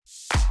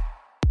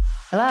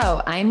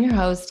Hello, I'm your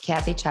host,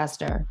 Kathy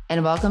Chester,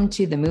 and welcome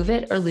to the Move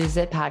It or Lose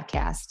It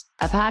podcast,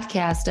 a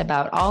podcast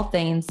about all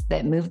things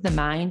that move the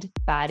mind,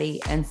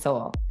 body, and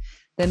soul.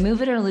 The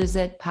Move It or Lose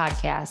It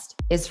podcast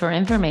is for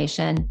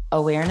information,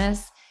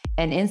 awareness,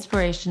 and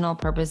inspirational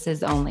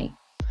purposes only.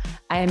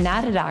 I am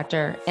not a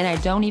doctor, and I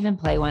don't even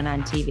play one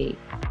on TV.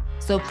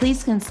 So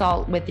please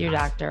consult with your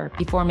doctor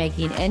before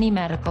making any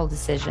medical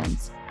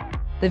decisions.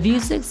 The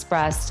views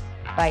expressed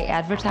by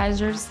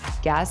advertisers,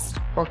 guests,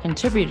 or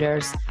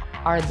contributors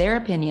are their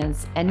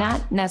opinions and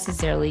not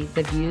necessarily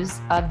the views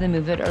of the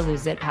Move It or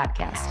Lose It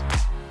podcast.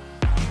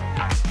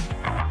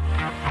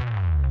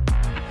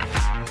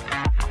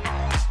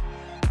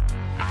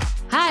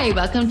 Hi,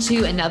 welcome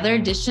to another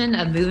edition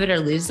of Move It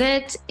or Lose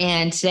It.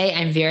 And today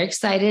I'm very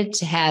excited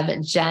to have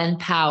Jen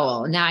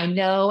Powell. Now I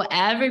know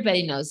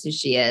everybody knows who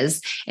she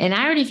is, and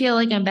I already feel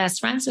like I'm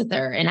best friends with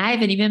her, and I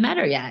haven't even met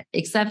her yet,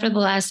 except for the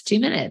last 2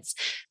 minutes.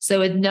 So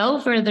with no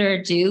further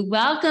ado,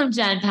 welcome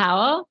Jen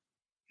Powell.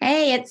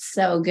 Hey, it's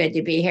so good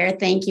to be here.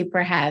 Thank you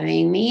for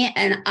having me.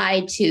 And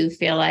I too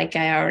feel like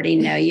I already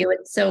know you.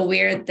 It's so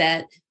weird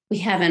that we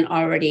haven't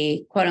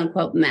already, quote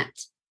unquote, met.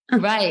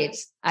 Right.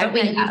 I've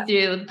met you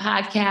through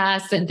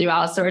podcasts and through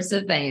all sorts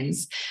of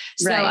things.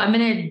 So right. I'm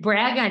going to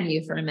brag on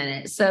you for a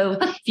minute. So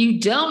if you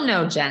don't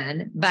know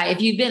Jen, but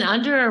if you've been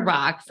under a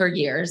rock for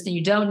years and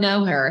you don't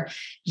know her,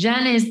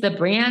 Jen is the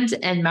brand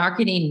and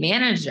marketing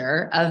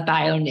manager of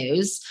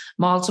BioNews,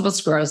 Multiple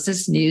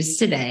Sclerosis News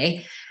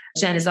Today.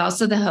 Jen is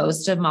also the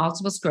host of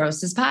Multiple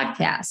Sclerosis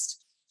podcast,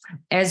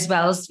 as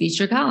well as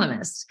feature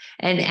columnist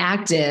and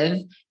active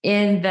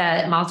in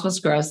the multiple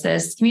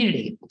sclerosis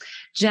community.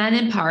 Jen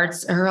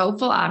imparts her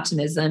hopeful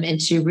optimism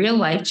into real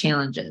life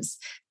challenges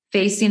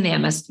facing the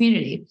MS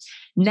community.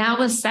 Now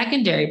with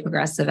secondary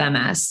progressive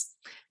MS,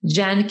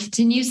 Jen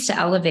continues to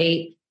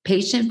elevate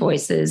patient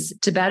voices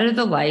to better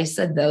the lives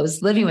of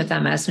those living with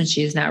MS when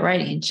she is not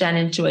writing. Jen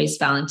enjoys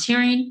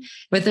volunteering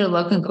with her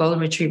local Golden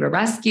Retriever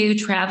rescue,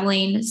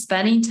 traveling,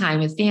 spending time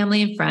with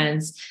family and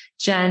friends.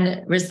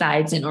 Jen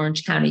resides in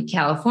Orange County,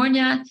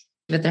 California,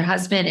 with her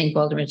husband and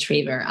Golden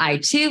Retriever. I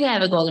too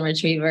have a Golden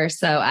Retriever,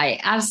 so I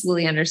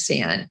absolutely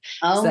understand.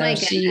 Oh, so my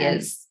goodness. She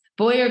is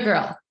boy or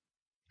girl?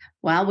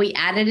 Well, we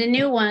added a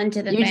new one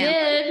to the family.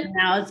 Did.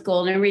 Now it's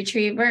Golden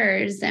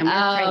Retrievers. And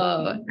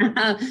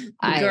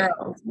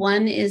girls.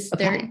 One is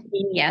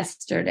 13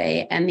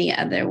 yesterday, and the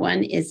other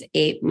one is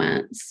 8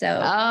 months. So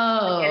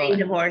we're getting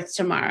divorced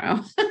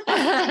tomorrow.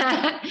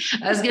 I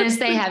was going to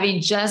say,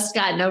 having just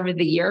gotten over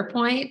the year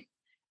point,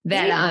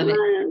 that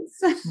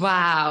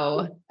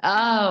wow.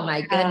 Oh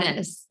my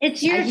goodness.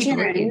 It's your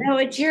turn. No,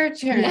 it's your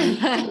turn.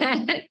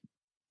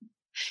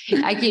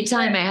 I keep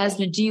telling my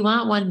husband, do you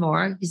want one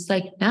more? He's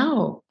like,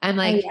 no. I'm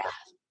like,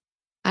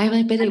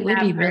 but it would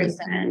be really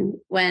fun.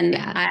 When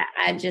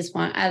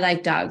I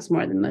like dogs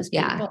more than most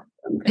people.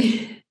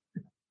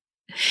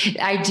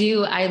 I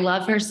do. I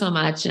love her so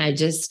much. And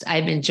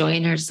I'm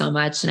enjoying her so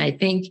much. And I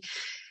think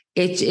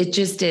it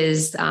just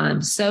is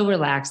so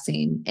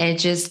relaxing. And it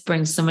just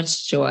brings so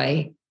much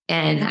joy.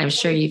 And I'm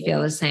sure you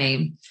feel the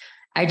same.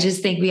 I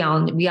just think we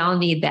all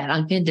need that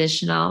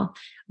unconditional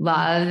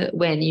love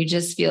when you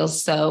just feel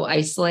so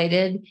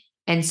isolated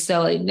and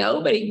so like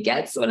nobody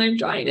gets what I'm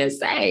trying to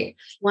say.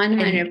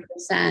 100%.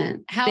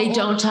 They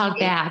don't talk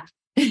back.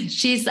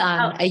 She's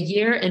a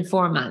year and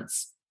 4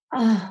 months.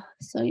 Oh,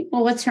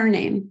 what's her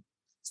name?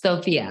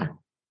 Sophia.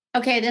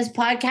 Okay, this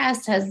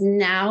podcast has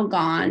now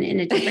gone in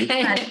a different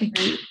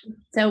direction.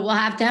 So we'll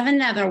have to have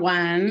another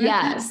one.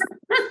 Yes.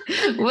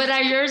 What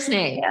are yours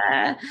names?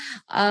 Yeah.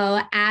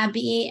 Oh,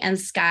 Abby and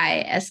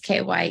Skye,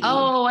 SKYE.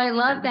 Oh, I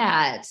love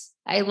that.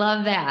 I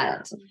love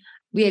that.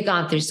 We had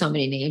gone through so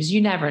many names.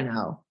 You never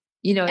know.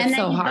 You know, it's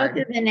so hard.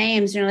 Go through the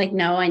names. You're like,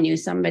 no, I knew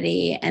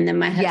somebody. And then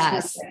my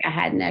husband's like, I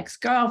had an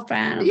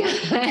ex-girlfriend.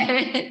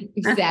 Yeah.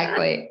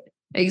 Exactly.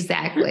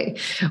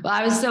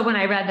 Well, when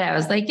I read that, I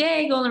was like,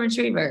 yay, Golden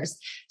Retrievers.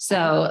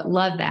 So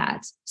love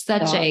that.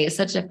 Such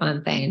a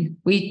fun thing.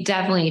 We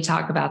definitely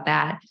talk about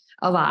that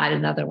a lot.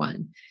 Another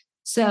one.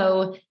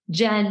 So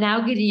Jen,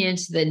 now getting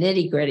into the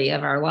nitty gritty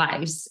of our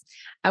lives,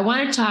 I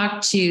want to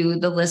talk to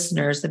the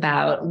listeners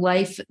about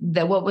life.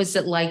 What was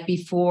it like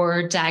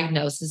before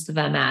diagnosis of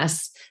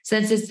MS?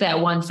 Since it's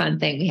that one fun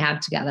thing we have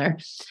together.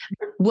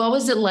 What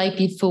was it like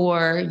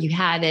before you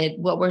had it?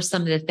 What were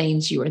some of the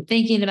things you were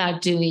thinking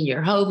about doing,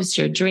 your hopes,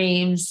 your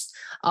dreams,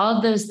 all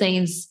of those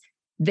things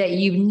that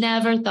you've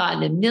never thought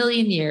in a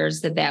million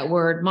years that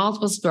word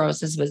multiple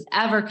sclerosis was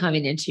ever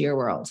coming into your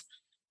world?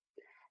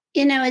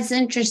 You know, it's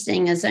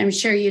interesting, as I'm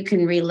sure you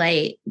can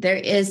relate. There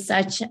is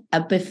such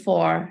a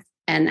before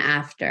and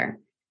after.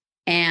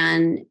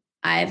 And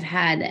I've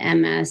had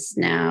MS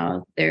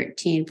now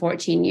 13,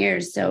 14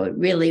 years. So it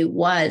really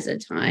was a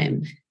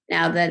time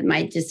now that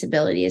my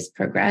disability is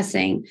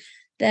progressing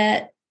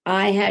that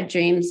I had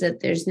dreams that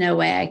there's no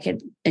way I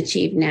could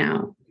achieve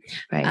now.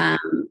 Right.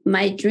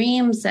 My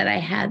dreams that I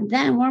had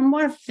then were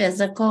more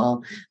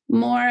physical,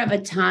 more of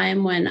a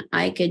time when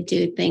I could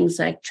do things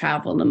like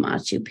travel to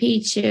Machu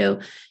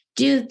Picchu,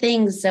 do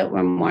things that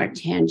were more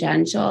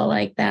tangential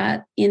like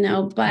that,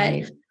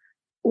 but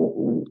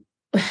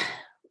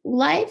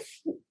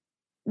life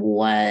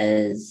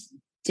was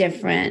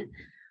different.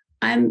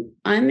 I'm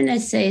going to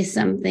say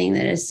something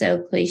that is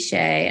so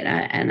cliche,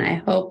 and I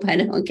hope I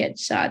don't get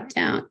shot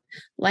down.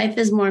 Life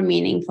is more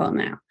meaningful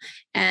now,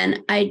 and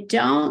I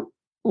don't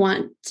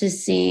want to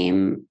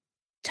seem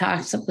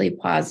toxically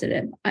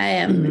positive. I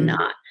am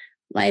not.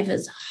 Life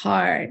is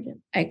hard.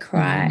 I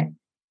cry.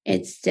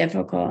 It's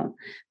difficult,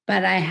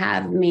 but I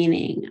have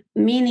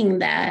meaning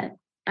that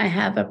I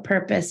have a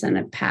purpose and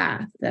a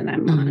path that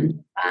I'm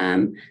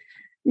on.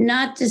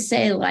 Not to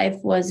say life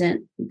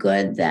wasn't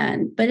good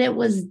then, but it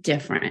was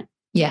different.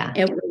 Yeah.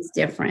 It was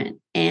different.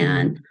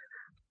 And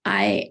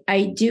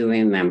I do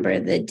remember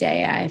the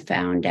day I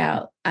found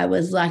out. I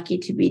was lucky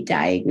to be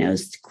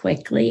diagnosed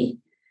quickly.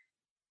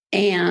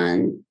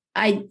 And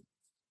I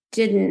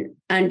didn't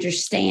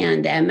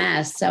understand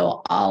MS.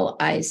 So all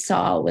I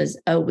saw was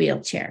a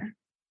wheelchair.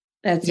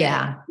 That's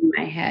in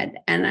my head.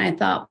 And I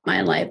thought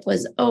my life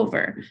was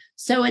over.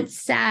 So it's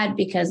sad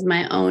because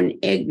my own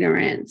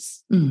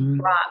ignorance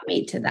brought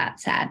me to that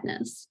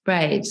sadness.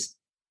 Right.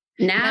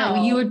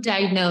 Now you were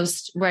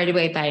diagnosed right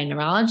away by a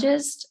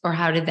neurologist, or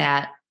how did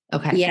that?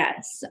 Okay.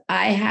 Yes,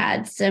 I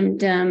had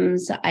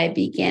symptoms. I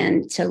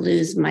began to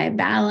lose my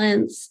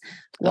balance,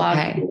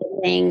 walking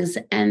things.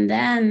 And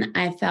then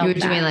I felt you were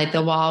doing like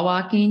the wall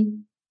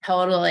walking?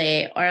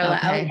 Totally. Or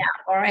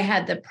I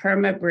had the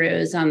perma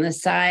bruise on the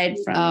side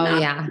from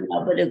not being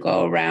able to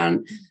go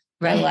around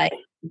the like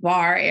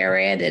bar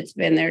area that's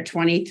been there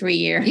 23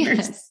 years.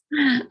 Yes.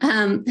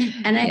 And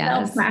I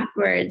fell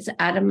backwards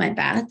out of my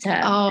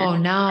bathtub. Oh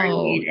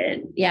no.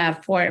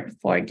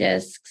 Four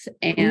discs.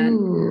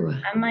 And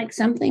I'm like,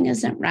 something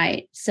isn't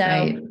right.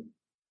 So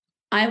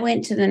I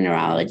went to the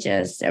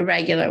neurologist, a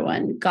regular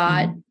one,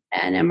 got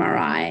an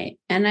MRI,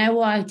 and I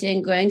walked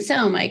in going, so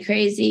am I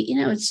crazy?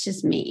 It's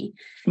just me.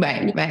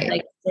 Right.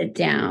 Like sit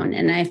down,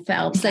 and I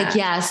felt it's like,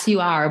 yes, you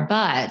are,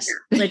 but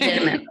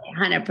legitimately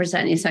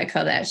 100%. He's like,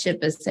 oh, that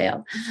ship has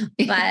sailed.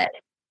 But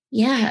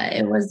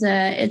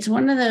it's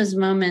one of those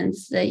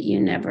moments that you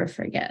never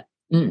forget.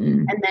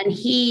 And then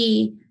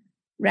he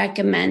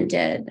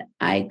recommended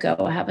I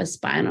go have a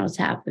spinal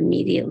tap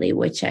immediately,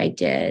 which I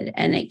did,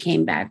 and it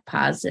came back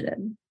positive.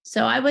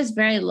 So I was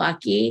very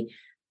lucky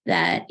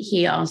that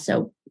he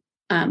also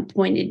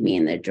pointed me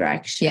in the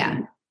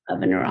direction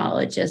of a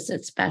neurologist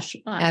that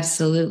specialized.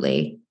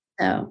 Absolutely.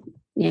 So,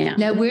 yeah.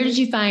 Now, where did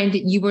you find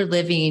that you were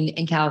living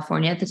in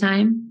California at the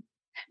time?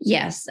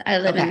 Yes, I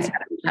live in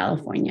Southern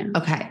California.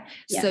 Okay.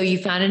 Yes. So you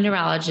found a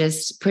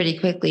neurologist pretty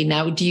quickly.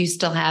 Now, do you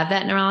still have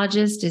that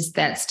neurologist? Is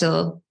that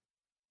still?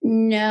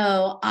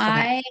 No,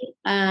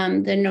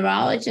 the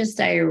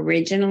neurologist I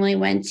originally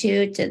went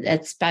to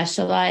that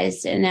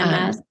specialized in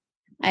MS,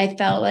 I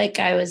felt like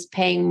I was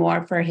paying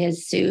more for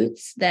his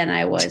suits than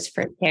I was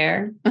for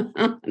care.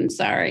 I'm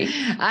sorry.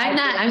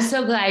 I'm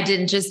so glad I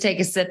didn't just take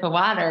a sip of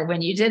water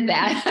when you did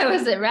that. I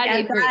wasn't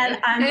ready for it.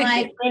 I'm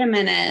like, wait a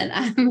minute.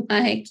 I'm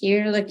like,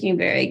 you're looking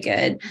very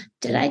good.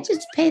 Did I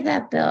just pay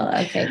that bill?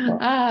 Okay, cool.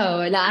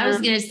 Oh, no, I was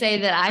going to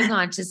say that I've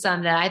gone to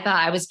some that I thought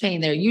I was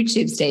paying their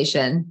YouTube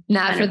station,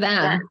 not 100%. For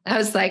them. I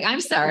was like, I'm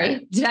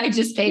sorry. Did I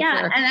just pay for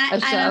a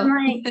show? And I'm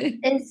like,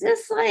 is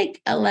this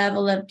like a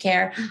level of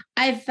care?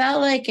 I felt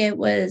like it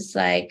was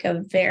like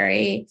a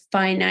very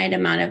finite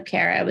amount of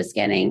care I was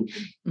getting.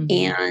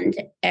 And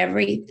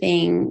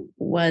everything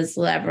was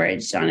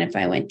leveraged on if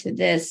I went to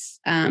this,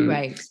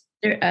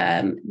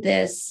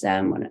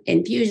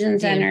 infusion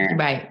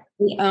center,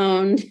 we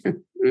owned.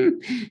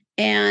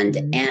 And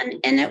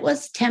it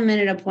was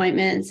 10-minute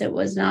appointments. It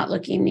was not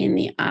looking me in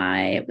the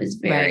eye. It was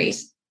very,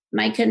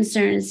 my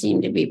concerns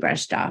seemed to be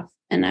brushed off,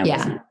 and I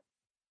wasn't.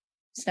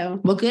 So,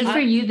 well, good for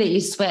you that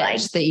you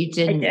switched, that you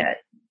didn't. I did.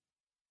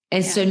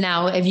 And so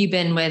now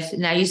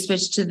now you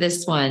switched to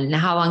this one. Now,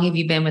 how long have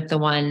you been with the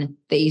one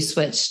that you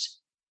switched?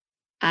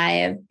 I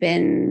have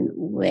been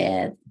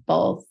with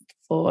both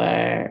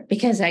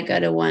because I go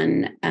to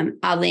one,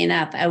 oddly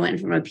enough, I went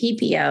from a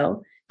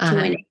PPO to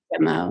an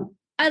HMO.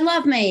 I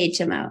love my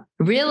HMO.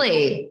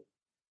 Really?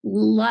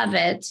 Love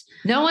it.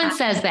 No one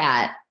says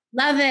that.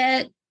 Love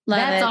it.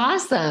 That's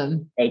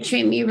awesome. They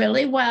treat me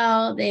really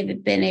well.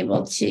 They've been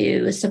able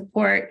to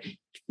support.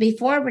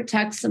 Before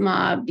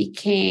rituximab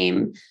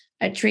became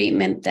a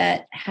treatment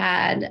that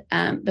had,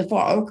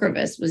 before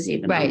Ocrevus was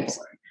even on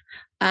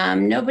board,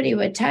 nobody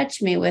would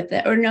touch me with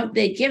it, or no,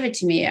 they'd give it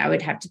to me. I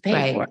would have to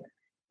pay for it.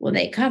 Well,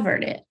 they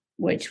covered it,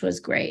 which was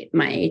great.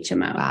 My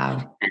HMO.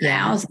 Wow. And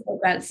I also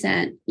got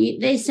sent.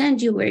 They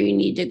send you where you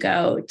need to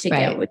go to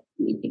get what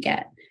you need to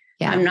get.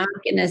 Yeah. I'm not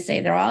going to say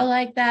they're all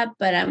like that,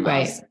 but I'm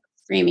also a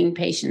screaming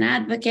patient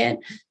advocate.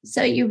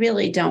 So you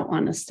really don't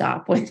want to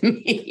stop with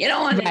me. You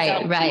don't want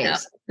to.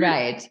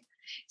 Right.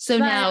 So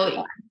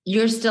now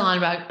you're still on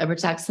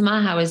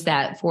rituximab. How is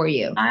that for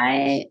you?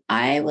 I've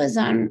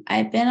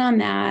been on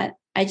that.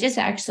 I just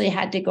actually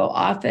had to go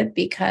off it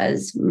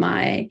because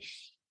my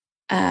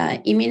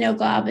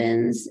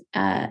immunoglobulins,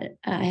 I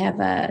have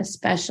a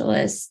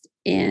specialist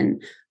in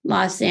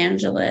Los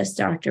Angeles,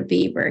 Dr.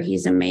 Bieber.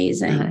 He's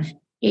amazing.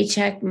 He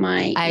checked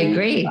my I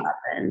agree.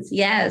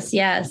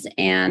 Yes.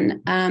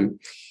 And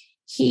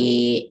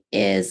he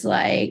is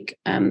like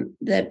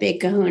the big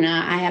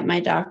kahuna. I have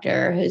my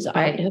doctor who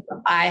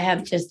I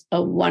have just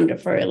a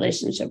wonderful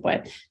relationship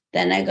with.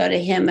 Then I go to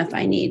him if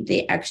I need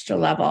the extra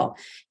level,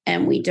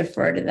 and we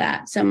defer to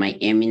that. So my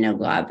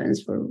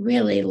immunoglobulins were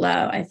really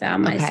low. I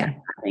found myself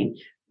having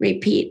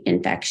repeat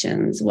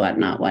infections,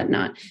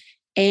 whatnot.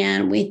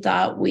 And we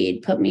thought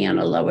we'd put me on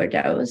a lower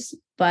dose,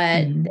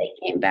 but they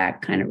came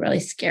back kind of really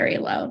scary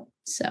low.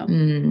 So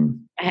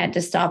I had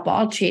to stop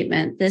all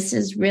treatment. This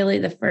is really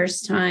the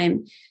first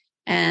time,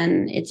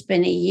 and it's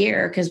been a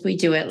year because we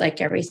do it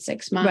like every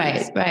 6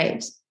 months.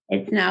 Right.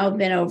 It's now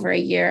been over a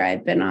year.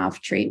 I've been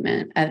off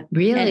treatment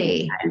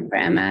really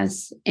for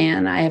MS,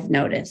 and I have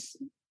noticed.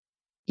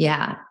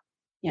 Yeah.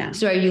 Yeah.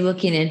 So are you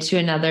looking into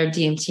another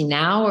DMT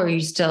now, or are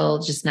you still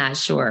just not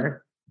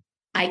sure?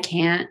 I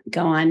can't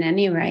go on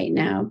any right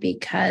now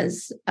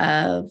because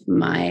of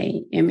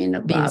my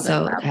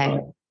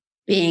immunoglobulin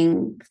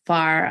being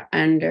far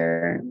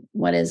under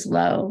what is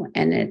low.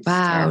 And it's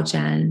wow,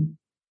 Jen.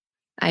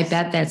 I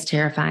bet that's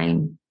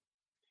terrifying.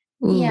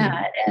 Ooh.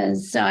 Yeah, it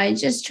is. So I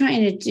just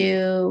trying to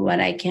do what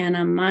I can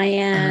on my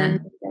end.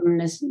 I'm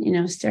going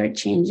to, start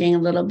changing a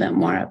little bit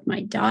more of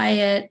my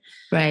diet.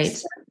 Right.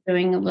 Start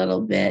doing a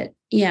little bit.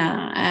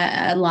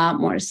 Yeah. A lot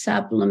more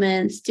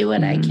supplements, do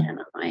what I can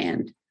on my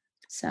end.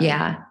 So,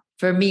 yeah,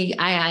 for me,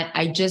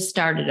 I just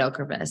started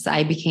Ocrevus.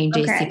 I became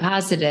JC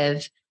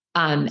positive.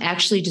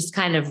 Actually just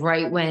kind of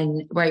right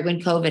when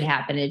COVID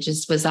happened. It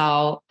just was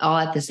all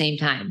at the same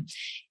time.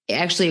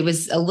 Actually, it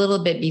was a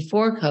little bit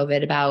before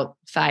COVID, about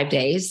 5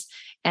 days.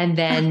 And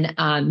then,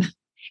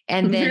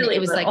 really it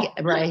was little.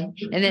 Right.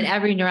 And then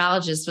every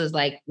neurologist was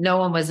like, no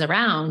one was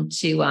around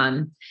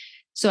to,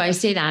 so I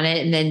stayed on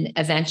it and then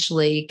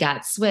eventually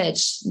got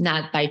switched,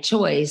 not by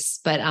choice,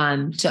 but,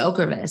 to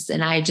Ocrevus.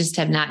 And I just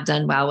have not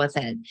done well with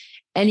it.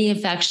 Any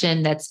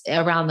infection that's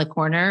around the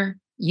corner,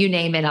 you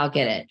name it, I'll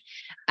get it.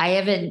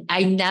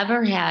 I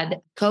never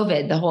had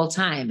COVID the whole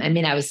time. I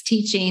mean, I was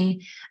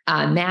teaching,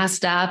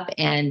 masked up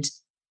and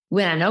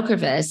went on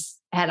Ocrevus,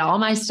 had all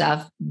my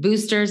stuff,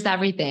 boosters,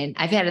 everything.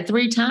 I've had it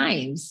 3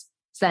 times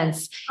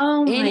since.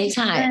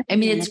 Anytime. I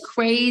mean, it's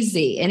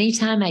crazy.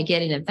 Anytime I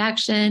get an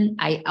infection,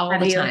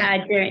 Have you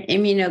had your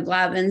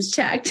immunoglobulins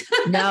checked?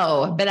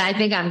 No, but I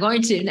think I'm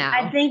going to now.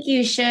 I think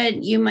you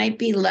should. You might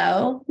be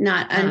low,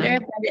 not under,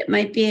 but it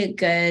might be a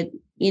good,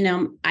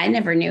 I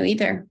never knew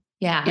either.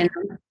 Yeah.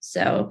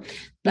 So,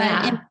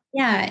 but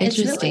it's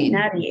really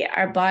nutty.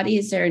 Our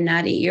bodies are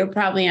nutty. You're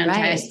probably on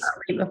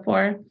Tysabri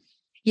before.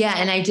 Yeah.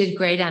 And I did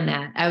great on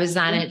that. I was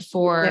on it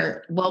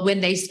for, when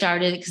they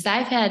started, because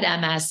I've had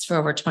MS for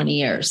over 20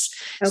 years.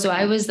 Okay. So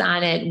I was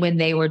on it when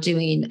they were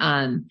doing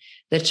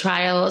the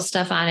trial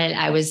stuff on it.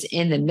 I was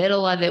in the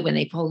middle of it when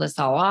they pulled us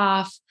all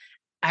off.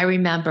 I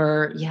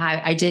remember,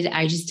 I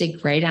just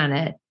did great on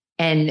it.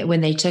 And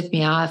when they took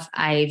me off,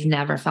 I've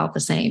never felt the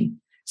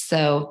same.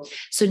 So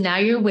now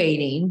you're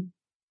waiting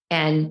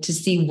and to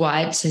see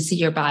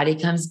your body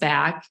comes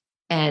back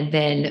and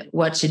then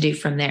what to do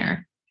from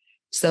there.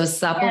 So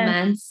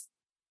supplements,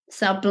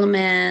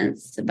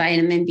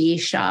 vitamin B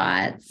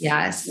shots.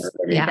 Yes.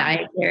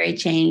 Dietary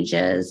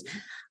changes.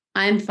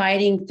 I'm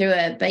fighting through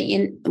it, but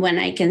when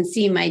I can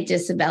see my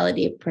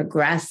disability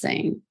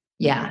progressing.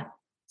 Yeah.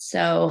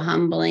 So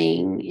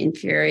humbling,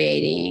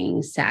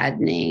 infuriating,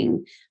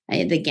 saddening,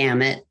 the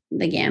gamut.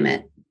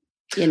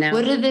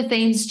 What are the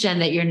things, Jen,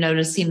 that you're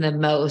noticing the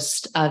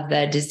most of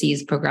the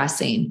disease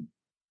progressing?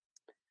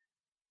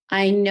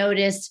 I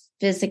noticed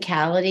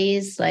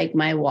physicalities like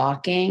my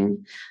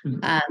walking,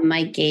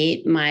 my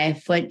gait, my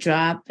foot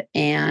drop.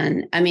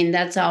 And I mean,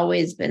 that's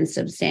always been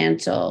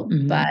substantial,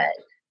 but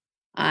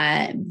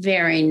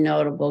very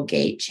notable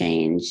gait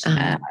change,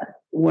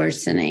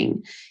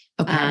 worsening.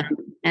 Okay.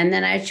 And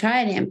then I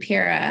tried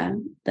Ampera,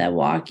 the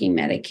walking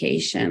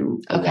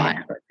medication a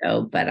while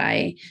ago, but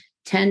I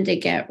tend to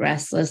get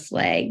restless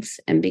legs.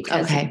 And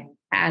because of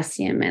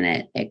potassium in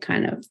it, it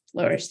kind of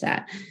flourished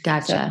that.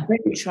 Gotcha. So I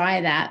couldn't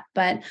try that.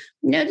 But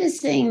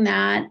noticing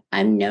that,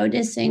 I'm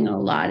noticing a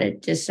lot of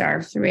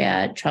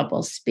dysarthria,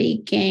 trouble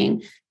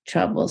speaking,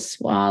 trouble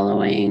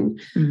swallowing,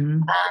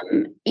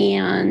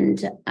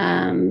 and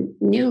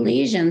new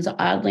lesions,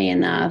 oddly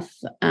enough,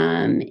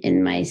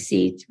 in my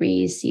C3,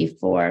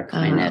 C4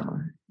 kind of.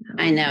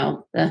 I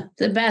know,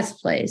 the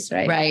best place,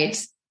 right? Right.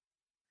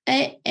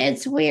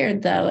 It's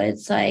weird, though.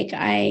 It's like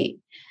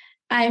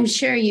I'm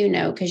sure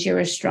because you're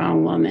a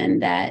strong woman,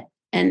 that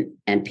and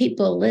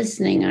people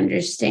listening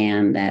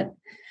understand that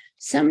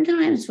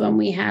sometimes when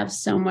we have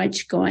so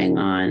much going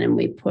on and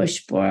we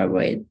push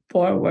forward,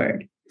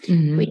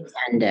 we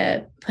tend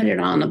to put it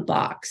on a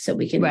box so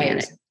we can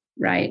manage,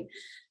 right?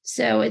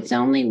 So it's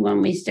only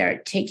when we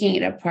start taking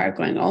it apart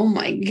going, oh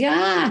my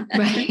God,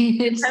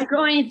 I'm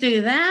going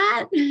through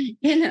that,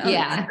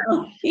 Yeah.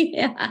 So,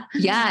 yeah.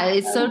 Yeah,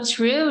 it's so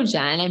true,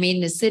 Jen. I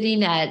mean,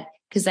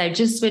 because I'm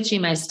just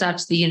switching my stuff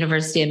to the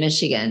University of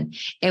Michigan.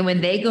 And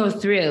when they go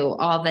through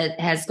all that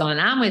has gone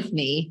on with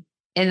me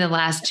in the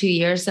last 2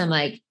 years, I'm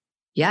like,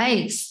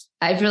 yikes,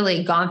 I'm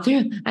really going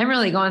through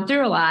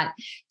a lot.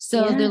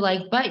 So they're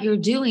like, but you're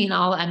doing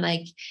all, I'm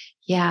like,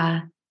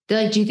 yeah,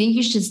 They're like, do you think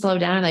you should slow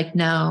down? I'm like,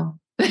 no.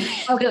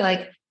 They're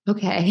like,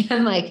 okay.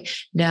 I'm like,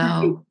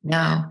 no.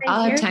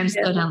 I'll have time to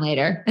slow down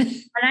later.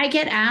 When I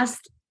get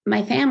asked,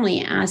 my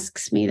family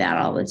asks me that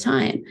all the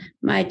time.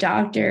 My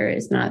doctor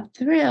is not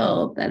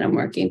thrilled that I'm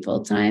working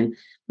full time.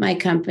 My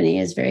company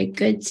is very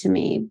good to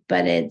me,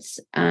 but it's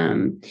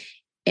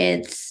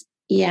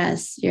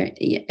yes,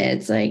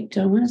 it's like,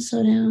 do I want to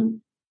slow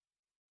down?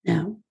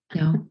 No.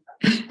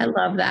 I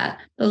love that.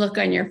 The look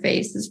on your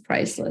face is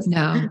priceless.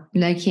 No,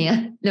 I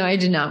can't. No, I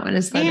do not want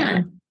to slow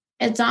down.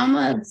 It's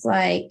almost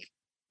like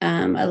a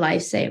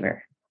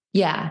lifesaver.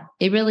 Yeah,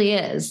 it really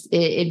is.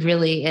 It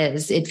really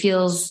is. It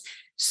feels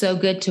so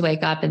good to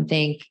wake up and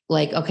think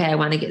like, okay, I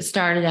want to get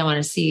started. I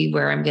want to see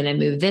where I'm going to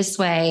move this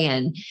way,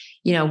 and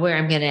what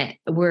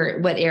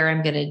area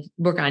I'm going to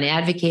work on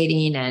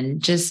advocating, and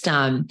just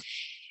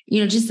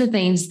just the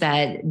things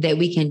that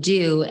we can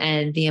do,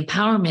 and the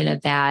empowerment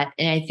of that.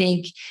 And I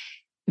think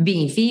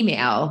being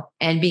female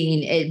and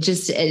it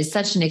is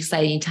such an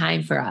exciting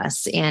time for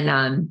us.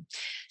 And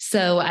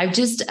so I've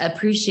just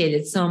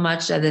appreciated so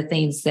much of the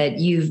things that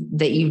you've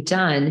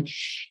done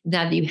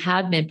now that you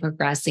have been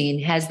progressing.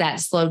 Has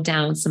that slowed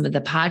down some of the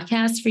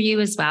podcasts for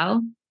you as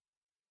well?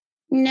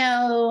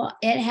 No,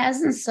 it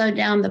hasn't slowed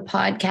down the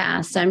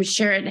podcast. I'm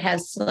sure it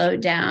has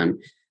slowed down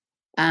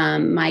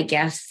my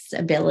guest's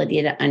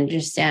ability to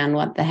understand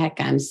what the heck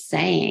I'm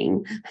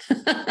saying.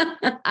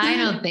 I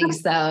don't think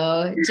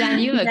so. Jen,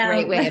 you have a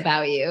great way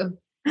about you.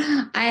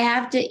 I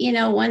have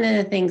to, one of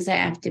the things I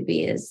have to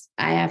be is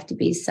I have to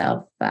be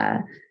self,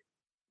 what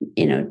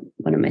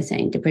am I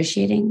saying?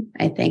 Depreciating?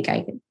 I think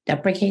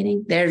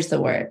deprecating. There's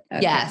the word.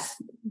 Okay. Yes.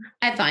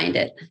 I find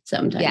it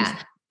sometimes. Yeah.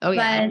 Oh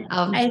yeah.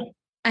 But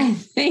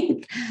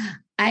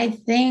I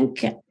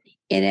think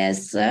it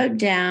has slowed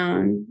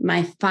down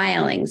my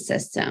filing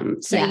system.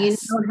 So you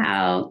know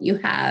how you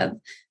have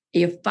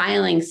your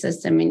filing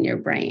system in your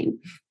brain.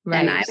 Right.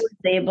 And I was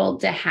able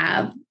to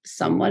have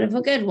somewhat of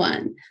a good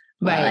one.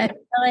 Right. Well, I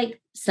feel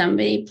like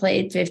somebody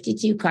played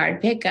 52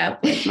 card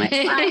pickup with my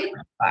filing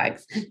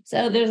box.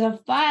 So there's a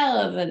file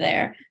over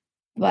there,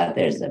 but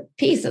there's a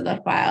piece of the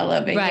file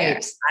over here.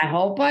 I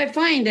hope I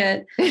find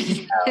it.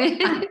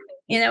 So,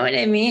 you know what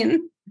I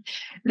mean?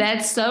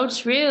 That's so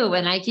true.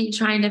 And I keep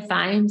trying to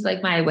find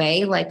like my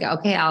way, like,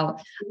 okay, I'll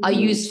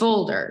use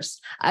folders.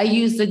 I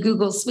use the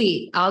Google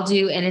Suite.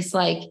 And it's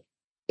like,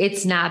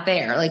 it's not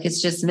there. Like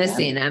it's just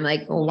missing. Yeah. I'm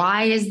like,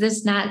 why is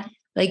this not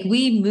like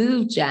we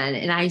moved, Jen,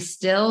 and I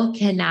still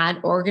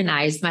cannot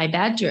organize my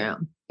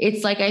bedroom.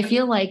 It's like, I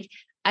feel like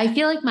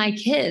my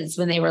kids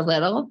when they were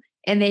little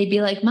and they'd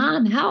be like,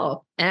 Mom,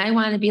 help. And I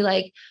want to be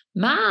like,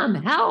 Mom,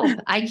 help.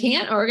 I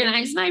can't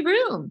organize my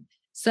room.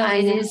 So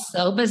it is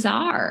so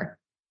bizarre.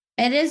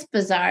 It is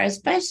bizarre,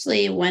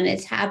 especially when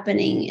it's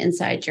happening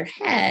inside your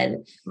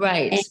head.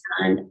 Right.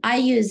 And I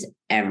use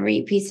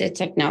every piece of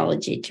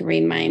technology to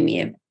remind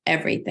me of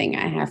everything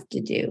I have to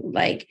do.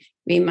 Like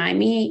remind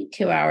me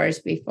 2 hours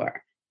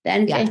before,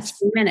 then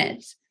 15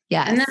 minutes.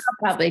 Yeah. And then I'll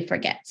probably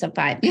forget. So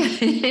 5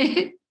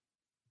 minutes.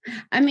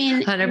 I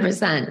mean,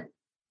 100%.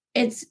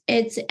 It's,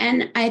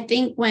 and I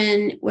think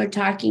when we're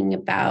talking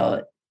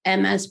about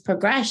MS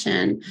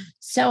progression,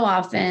 so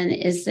often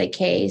is the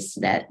case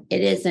that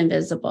it is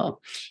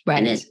invisible. Right.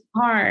 And it's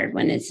hard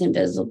when it's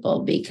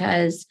invisible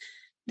because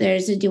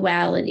there's a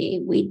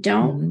duality. We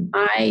don't,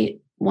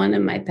 one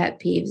of my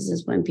pet peeves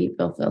is when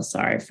people feel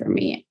sorry for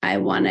me. I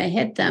want to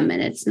hit them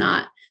and it's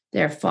not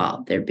their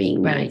fault. They're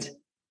being nice.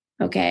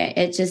 Okay.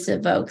 It just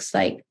evokes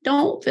like,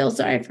 don't feel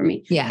sorry for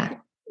me. Yeah.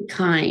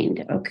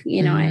 Kind. Okay.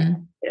 I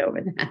get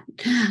over that.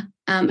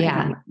 I don't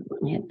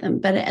want to hit them,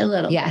 but a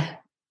little. Yeah.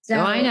 So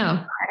I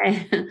know.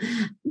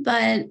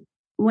 But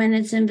when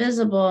it's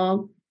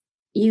invisible,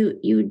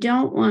 you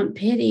don't want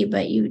pity,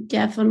 but you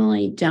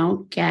definitely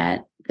don't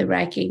get the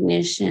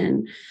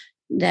recognition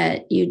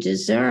that you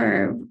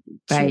deserve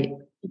to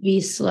be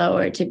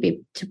slower,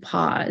 to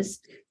pause.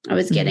 I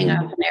was getting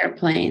off an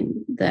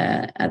airplane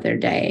the other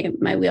day.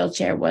 My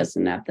wheelchair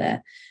wasn't at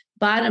the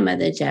bottom of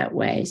the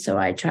jetway, so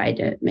I tried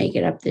to make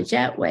it up the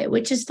jetway,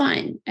 which is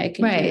fine. I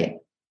can do it.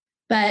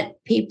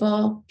 But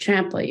people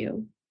trample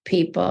you.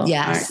 People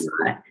are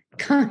not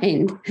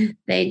kind.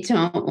 They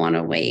don't want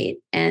to wait.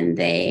 And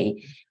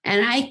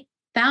I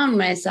found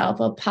myself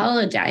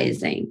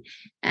apologizing.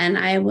 And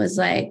I was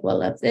like,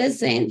 well, if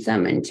this ain't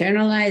some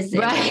internalized,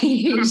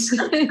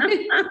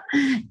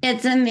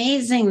 it's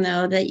amazing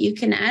though, that you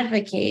can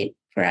advocate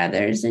for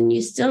others and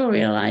you still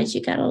realize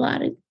you got a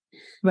lot of,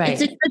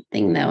 it's a good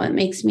thing though. It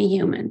makes me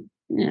human.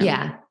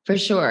 Yeah, for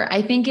sure.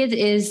 I think it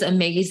is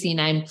amazing.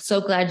 I'm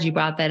so glad you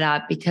brought that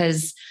up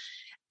because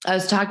I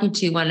was talking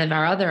to one of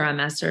our other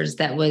MSers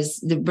that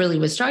really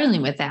was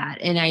struggling with that.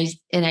 And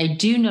I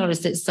do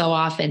notice it so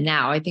often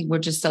now. I think we're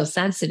just so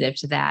sensitive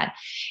to that.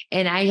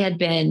 And I had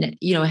been,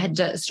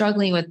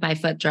 struggling with my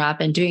foot drop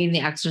and doing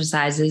the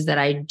exercises that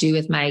I do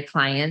with my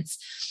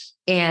clients.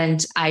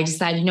 And I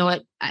decided, you know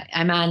what,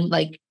 I'm on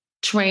like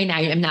terrain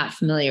I am not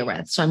familiar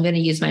with. So I'm going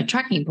to use my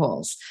trekking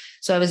poles.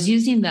 So I was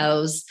using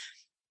those.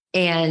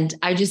 And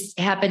I just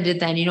happened to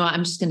then,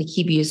 I'm just going to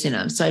keep using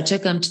them. So I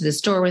took them to the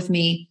store with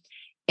me.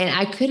 And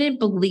I couldn't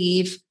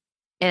believe,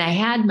 and I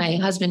had my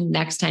husband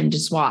next time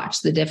just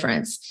watch the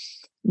difference.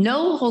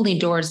 No holding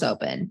doors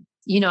open.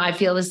 I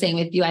feel the same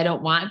with you. I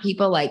don't want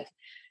people like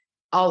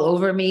all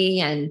over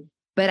me.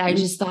 But I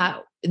just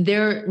thought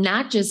they're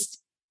not just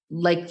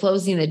like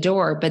closing the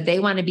door, but they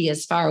want to be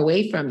as far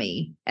away from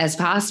me as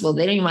possible.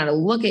 They don't even want to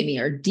look at me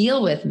or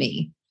deal with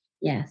me.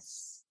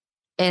 Yes.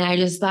 And I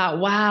just thought,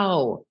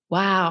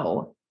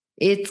 wow,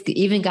 it's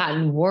even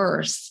gotten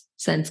worse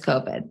since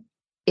COVID.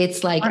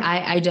 It's like,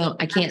 I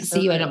can't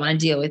see you. I don't want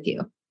to deal with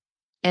you.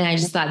 And I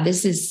just thought,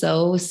 this is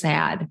so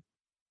sad.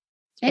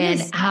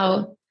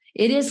 How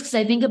it is, because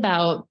I think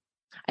about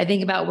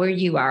where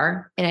you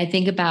are, and I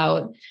think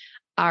about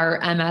our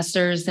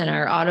MSers and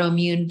our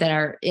autoimmune that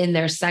are in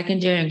their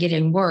secondary and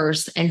getting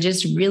worse, and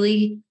just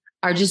really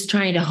are just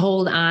trying to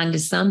hold on to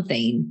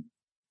something.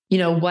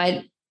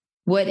 Where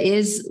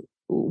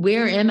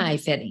am I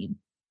fitting?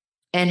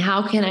 And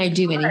how can I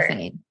do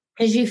anything?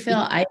 Because you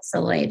feel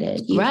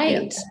isolated.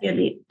 Right. You're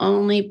the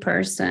only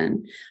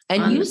person.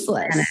 And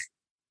useless.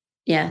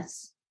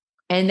 Yes.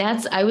 And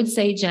that's, I would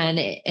say, Jen,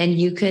 and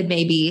you could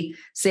maybe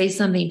say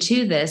something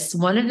to this.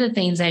 One of the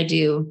things I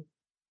do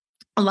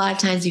a lot of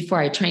times before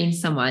I train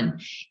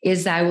someone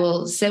is I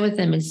will sit with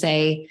them and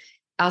say,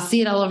 I'll see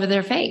it all over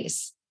their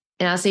face.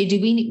 And I'll say,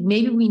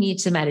 maybe we need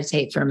to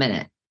meditate for a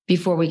minute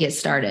before we get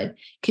started.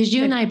 Because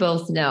you and I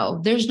both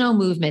know there's no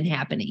movement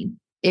happening.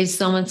 If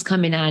someone's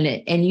coming on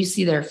it and you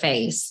see their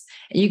face,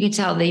 and you can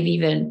tell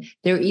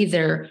they're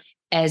either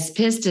as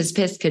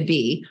pissed could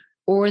be,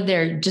 or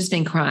they're just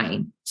been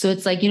crying. So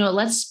it's like,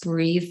 let's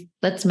breathe,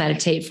 let's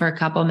meditate for a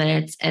couple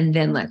minutes, and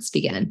then let's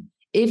begin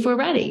if we're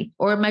ready,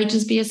 or it might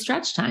just be a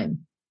stretch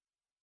time.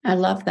 I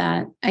love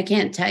that. I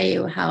can't tell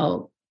you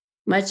how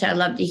much I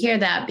love to hear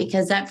that,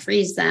 because that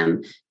frees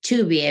them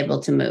to be able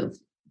to move.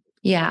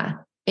 Yeah.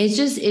 It's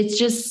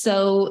just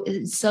so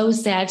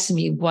sad to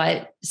me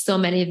what so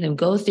many of them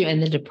go through,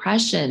 and the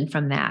depression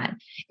from that,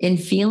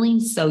 and feeling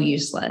so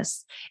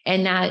useless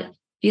and not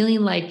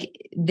feeling like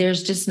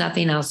there's just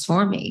nothing else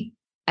for me.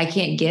 I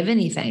can't give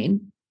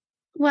anything.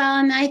 Well,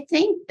 and I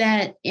think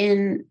that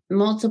in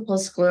multiple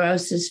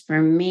sclerosis,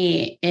 for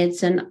me,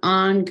 it's an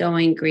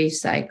ongoing grief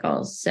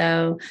cycle.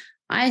 So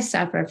I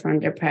suffer from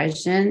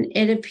depression.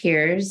 It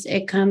appears,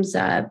 it comes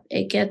up,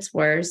 it gets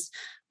worse.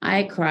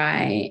 I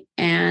cry,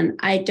 and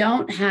I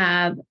don't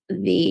have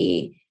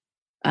the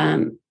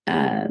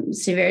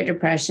severe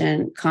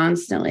depression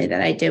constantly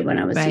that I did when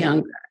I was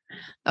younger.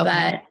 Okay.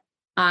 But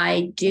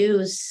I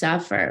do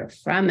suffer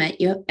from it.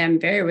 I'm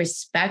very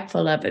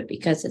respectful of it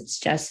because it's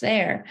just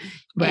there.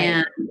 Right.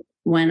 And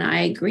when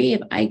I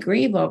grieve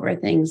over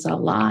things a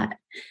lot.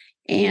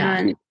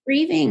 And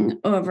grieving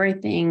over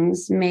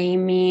things may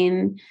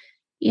mean,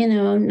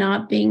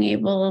 not being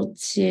able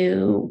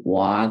to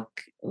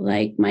walk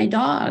like my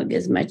dog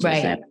as much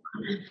as I want,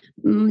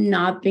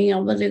 not being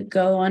able to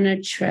go on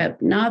a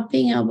trip, not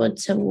being able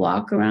to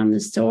walk around the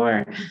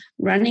store,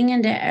 running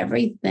into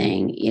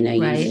everything,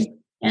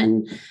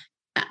 and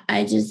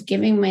I just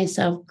giving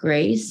myself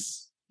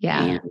grace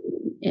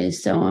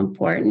is so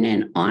important,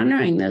 and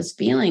honoring those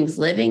feelings,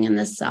 living in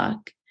the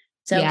suck.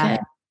 It's okay.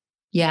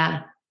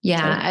 Yeah.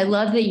 I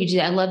love that you did.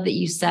 I love that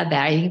you said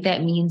that. I think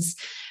that means,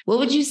 what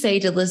would you say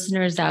to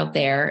listeners out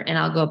there? And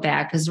I'll go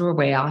back because we're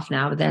way off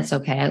now, but that's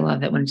okay. I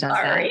love it when it does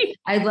that.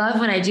 I love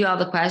when I do all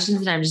the questions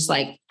and I'm just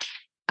like,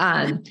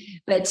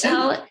 but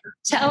tell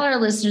our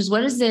listeners,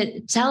 what is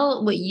it?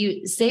 What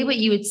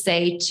you would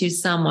say to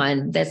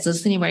someone that's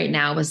listening right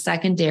now with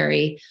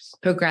secondary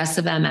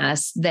progressive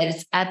MS, that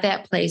is at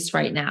that place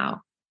right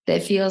now,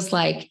 that feels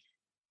like,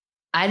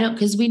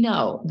 because we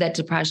know that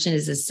depression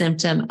is a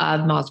symptom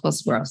of multiple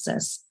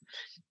sclerosis.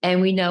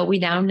 And we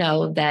now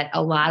know that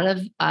a lot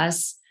of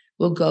us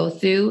will go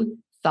through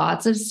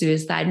thoughts of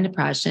suicide and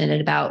depression at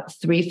about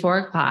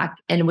 3-4 o'clock,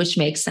 and which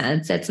makes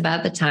sense. That's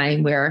about the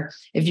time where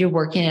if you're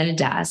working at a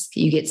desk,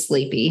 you get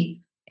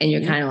sleepy and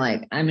you're kind of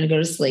like, I'm going to go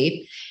to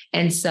sleep.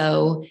 And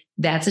so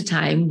that's a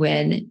time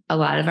when a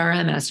lot of our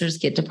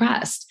MSers get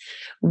depressed.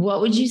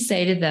 What would you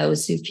say to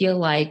those who feel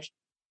like,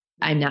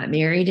 I'm not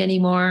married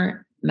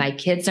anymore, my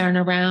kids aren't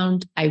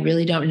around, I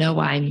really don't know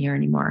why I'm here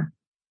anymore?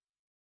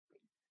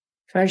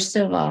 First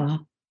of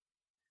all,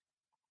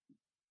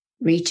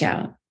 reach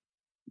out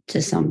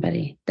to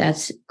somebody.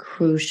 That's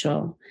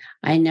crucial.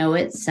 I know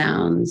it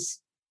sounds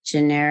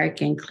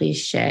generic and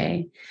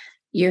cliche.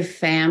 Your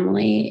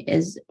family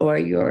or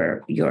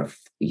your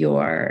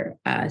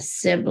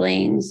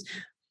siblings,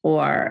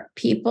 or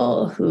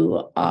people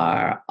who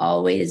are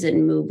always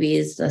in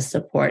movies, the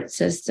support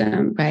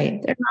system. Right.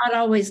 They're not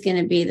always going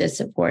to be the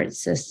support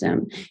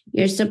system.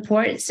 Your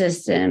support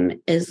system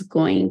is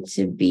going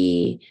to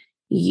be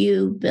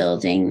you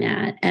building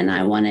that. And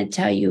I want to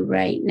tell you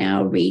right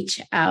now, reach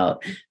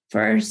out.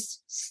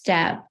 First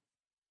step,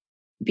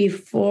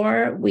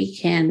 before we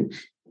can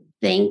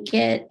think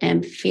it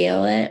and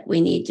feel it, we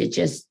need to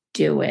just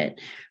do it.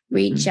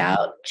 Reach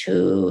out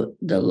to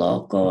the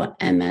local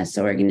MS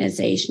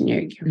organization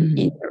in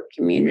your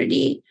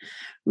community.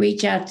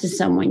 Reach out to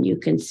someone you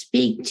can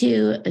speak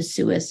to, a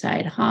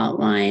suicide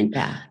hotline.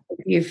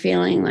 if you're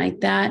feeling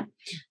like that.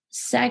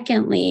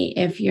 Secondly,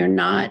 if you're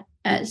not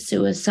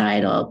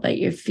suicidal, but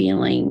you're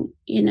feeling,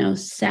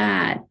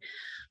 sad,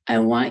 I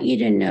want you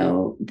to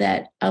know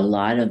that a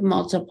lot of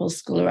multiple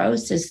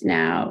sclerosis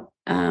now,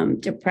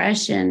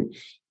 depression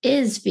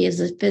is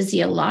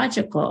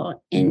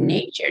physiological in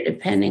nature,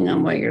 depending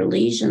on where your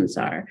lesions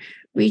are.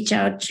 Reach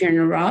out to your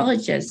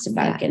neurologist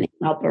about getting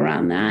help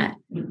around that.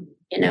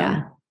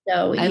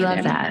 So I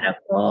love that.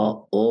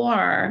 Medical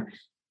or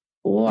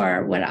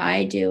what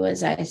I do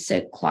is I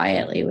sit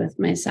quietly with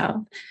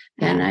myself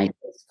and I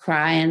just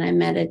cry and I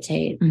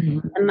meditate.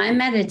 And my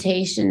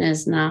meditation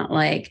is not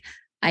like,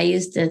 I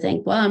used to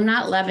think, well, I'm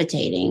not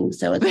levitating,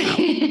 so it's not.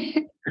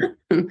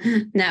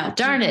 No.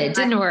 Darn it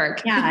didn't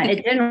work. Yeah,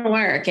 it didn't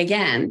work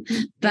again.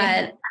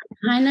 But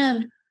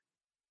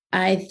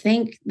I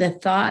think the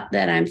thought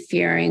that I'm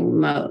fearing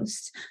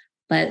most,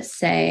 let's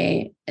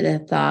say the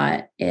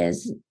thought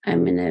is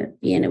I'm going to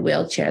be in a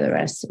wheelchair the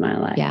rest of my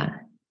life. Yeah.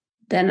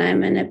 Then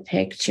I'm in a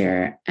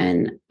picture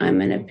a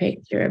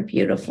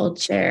beautiful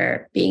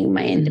chair being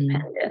my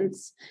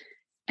independence.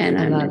 And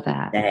I'm going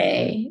to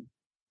say,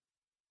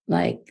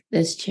 like,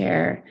 this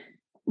chair,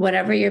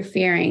 whatever you're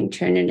fearing,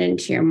 turn it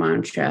into your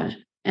mantra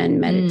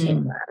and meditate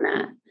on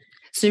that.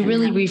 So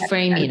really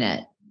reframing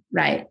it.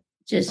 Right.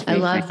 I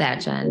love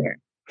that, Jen.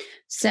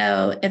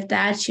 So if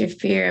that's your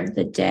fear of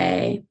the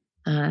day,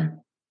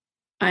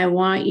 I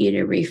want you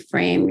to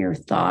reframe your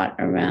thought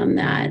around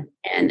that.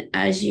 And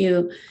as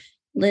you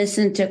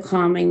listen to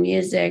calming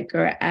music,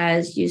 or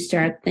as you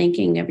start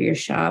thinking of your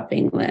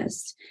shopping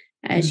list,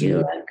 as you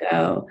let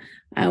go,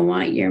 I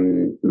want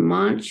your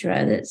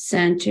mantra that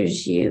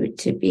centers you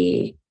to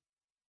be,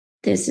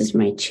 this is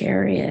my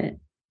chariot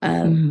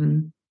of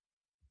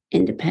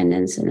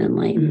independence and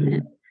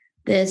enlightenment.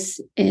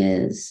 This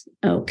is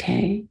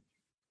okay.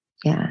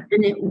 Yeah.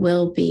 And it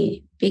will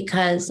be,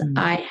 because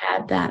I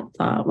had that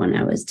thought when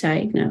I was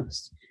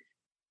diagnosed.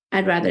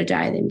 I'd rather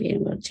die than be in a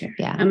wheelchair.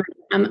 Yeah.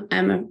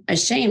 I'm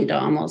ashamed to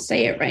almost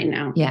say it right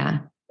now. Yeah.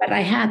 But I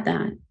had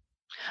that.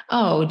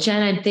 Oh,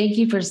 Jen, and thank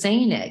you for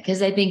saying it.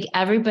 Because I think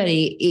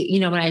everybody,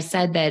 when I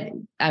said that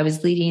I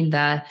was leading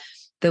the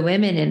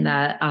women in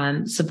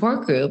the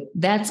support group,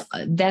 that's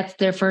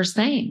their first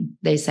thing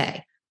they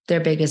say their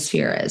biggest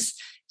fear is.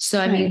 So,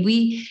 I mean,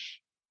 we,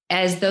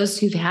 as those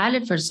who've had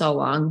it for so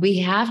long, we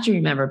have to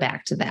remember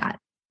back to that.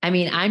 I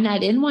mean, I'm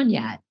not in one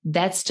yet.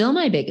 That's still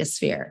my biggest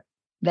fear.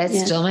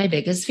 That's still my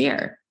biggest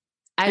fear.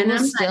 I will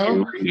still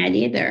not in yet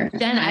either.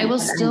 Then I will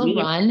still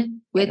run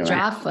with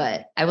drop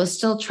foot. I will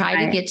still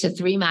try to get to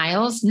 3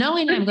 miles,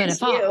 knowing I'm going to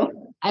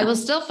fall. I will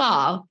still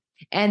fall,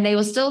 and they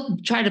will still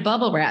try to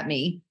bubble wrap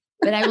me,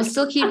 but I will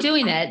still keep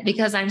doing it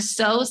because I'm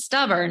so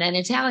stubborn and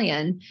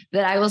Italian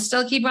that I will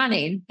still keep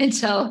running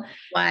until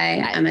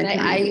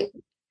I'm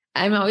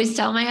always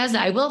telling my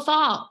husband, I will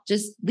fall,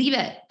 just leave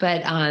it.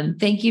 But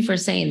thank you for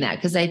saying that,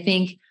 because I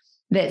think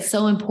that's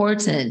so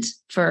important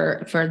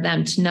for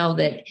them to know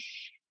that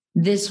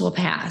this will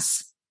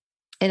pass,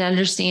 and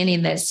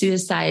understanding that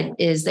suicide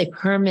is a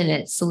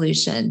permanent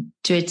solution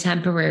to a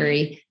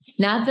temporary,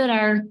 not that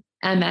our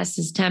MS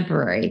is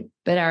temporary,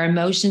 but our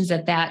emotions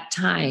at that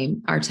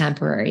time are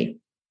temporary,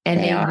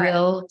 and they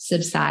will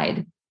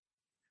subside.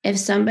 If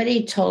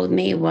somebody told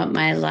me what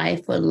my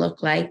life would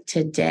look like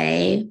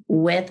today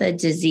with a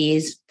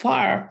disease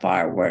far,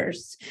 far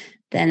worse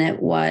than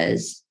it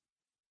was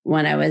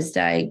when I was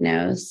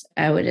diagnosed,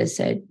 I would have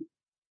said,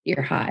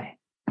 you're high.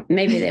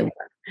 Maybe they were,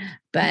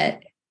 but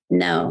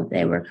no,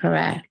 they were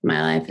correct.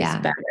 My life is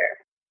better.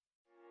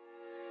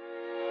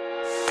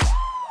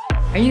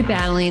 Are you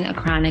battling a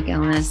chronic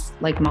illness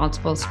like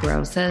multiple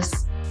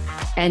sclerosis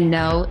and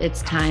know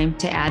it's time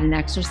to add an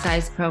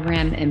exercise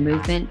program and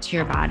movement to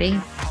your body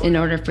in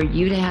order for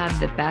you to have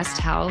the best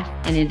health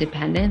and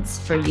independence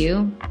for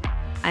you?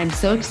 I'm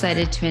so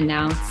excited to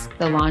announce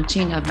the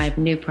launching of my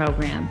new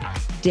program,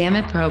 Damn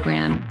It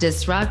Program,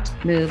 Disrupt,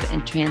 Move,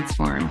 and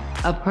Transform,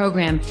 a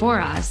program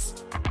for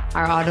us,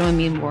 our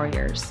autoimmune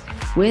warriors,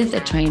 with a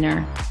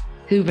trainer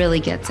who really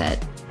gets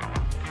it.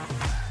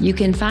 You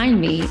can find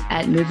me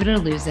at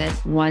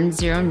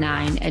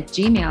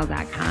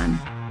moveitotloseit109@gmail.com,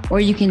 or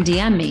you can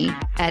DM me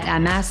at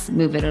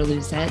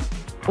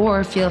MSMoveItOrLoseIt,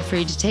 or feel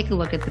free to take a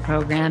look at the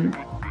program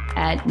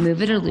at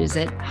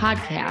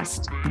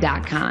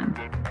moveitotloseit.podcast.com.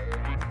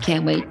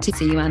 Can't wait to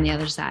see you on the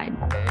other side.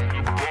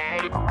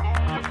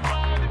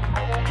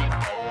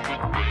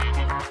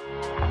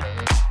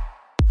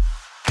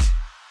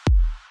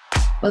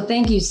 Well,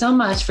 thank you so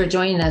much for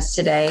joining us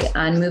today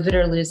on Move It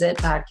or Lose It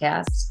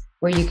podcast,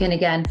 where you can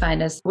again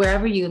find us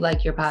wherever you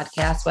like your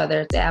podcast, whether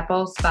it's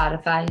Apple,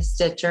 Spotify,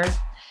 Stitcher.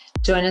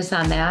 Join us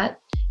on that.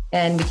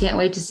 And we can't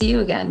wait to see you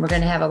again. We're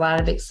going to have a lot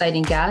of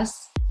exciting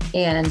guests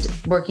and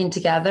working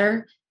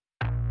together.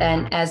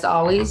 And as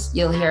always,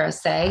 you'll hear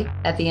us say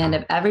at the end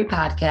of every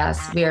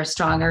podcast, we are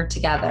stronger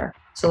together.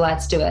 So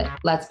let's do it.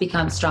 Let's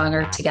become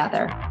stronger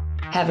together.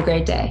 Have a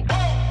great day.